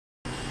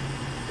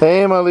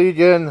Hey my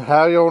Legion,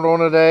 how you doing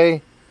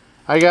today?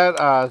 I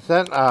got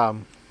sent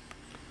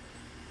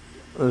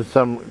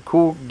some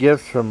cool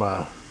gifts from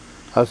a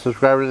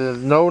subscriber. There's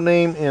no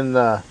name in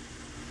the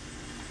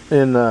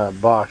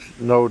box,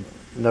 no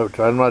notes.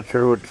 I'm not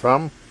sure who it's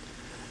from.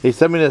 He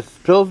sent me this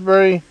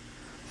Pillsbury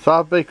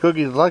soft baked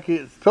cookies,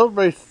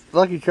 Pillsbury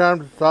Lucky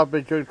Charms soft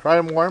baked cookies. Try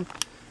them warm.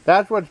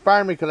 That's what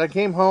inspired me, because I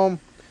came home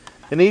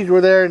and these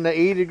were there in the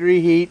 80-degree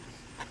heat.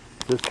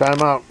 Just try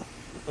them out.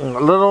 A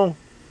little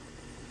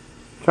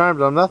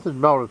charms on, nothing's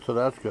melted, so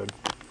that's good.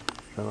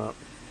 Try them out.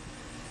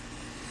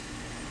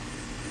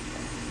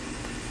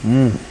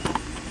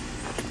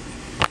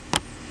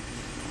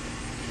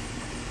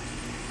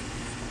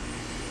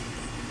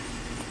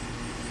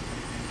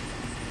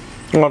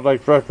 It's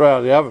like fresh right out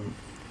of the oven.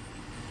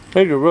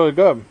 These are really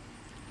good.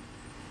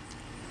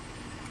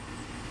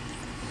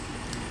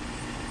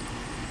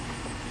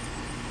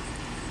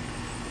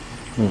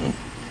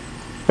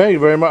 Thank you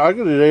very much. I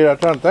could eat 8 out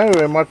of 10. Thank you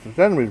very much for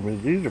sending me.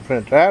 These are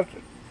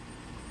fantastic.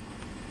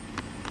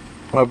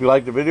 I hope you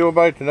liked the video.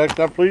 Bye. Till next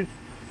time, please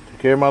take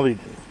care of my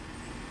Legion.